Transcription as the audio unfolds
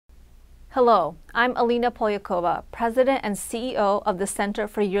Hello, I'm Alina Polyakova, President and CEO of the Center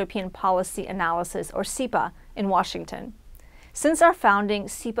for European Policy Analysis, or CEPA, in Washington. Since our founding,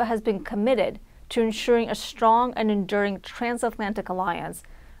 CEPA has been committed to ensuring a strong and enduring transatlantic alliance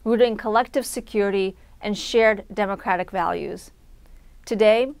rooted in collective security and shared democratic values.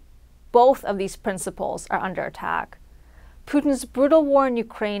 Today, both of these principles are under attack. Putin's brutal war in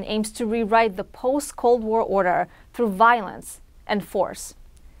Ukraine aims to rewrite the post-Cold War order through violence and force.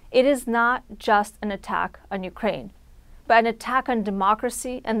 It is not just an attack on Ukraine, but an attack on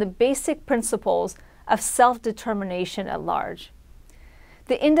democracy and the basic principles of self-determination at large.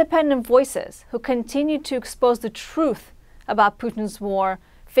 The independent voices who continue to expose the truth about Putin's war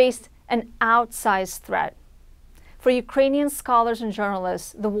faced an outsized threat. For Ukrainian scholars and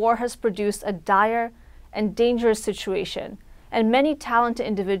journalists, the war has produced a dire and dangerous situation, and many talented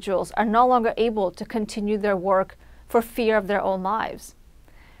individuals are no longer able to continue their work for fear of their own lives.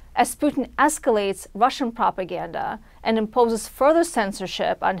 As Putin escalates Russian propaganda and imposes further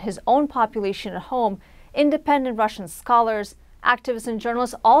censorship on his own population at home, independent Russian scholars, activists, and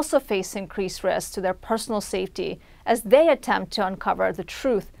journalists also face increased risks to their personal safety as they attempt to uncover the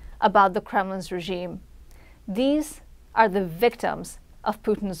truth about the Kremlin's regime. These are the victims of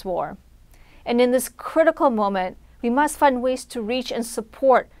Putin's war. And in this critical moment, we must find ways to reach and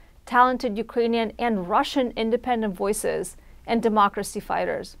support talented Ukrainian and Russian independent voices and democracy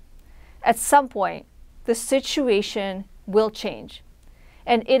fighters. At some point, the situation will change,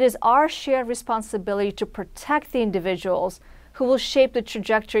 and it is our shared responsibility to protect the individuals who will shape the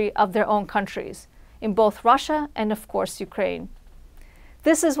trajectory of their own countries, in both Russia and, of course, Ukraine.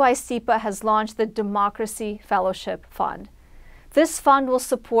 This is why CEPA has launched the Democracy Fellowship Fund. This fund will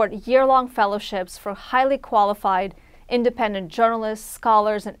support year-long fellowships for highly qualified independent journalists,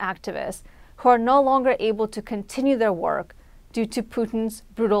 scholars, and activists who are no longer able to continue their work due to Putin's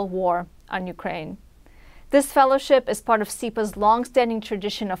brutal war on Ukraine. This fellowship is part of CEPA's long-standing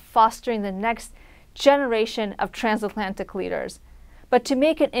tradition of fostering the next generation of transatlantic leaders. But to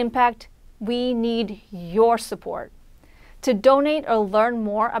make an impact, we need your support. To donate or learn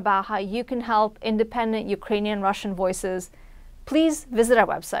more about how you can help independent Ukrainian Russian voices, please visit our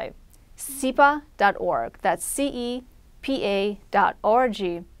website, cepa.org. That's cepa.org.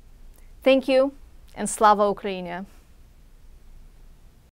 Thank you, and Slava Ukraini!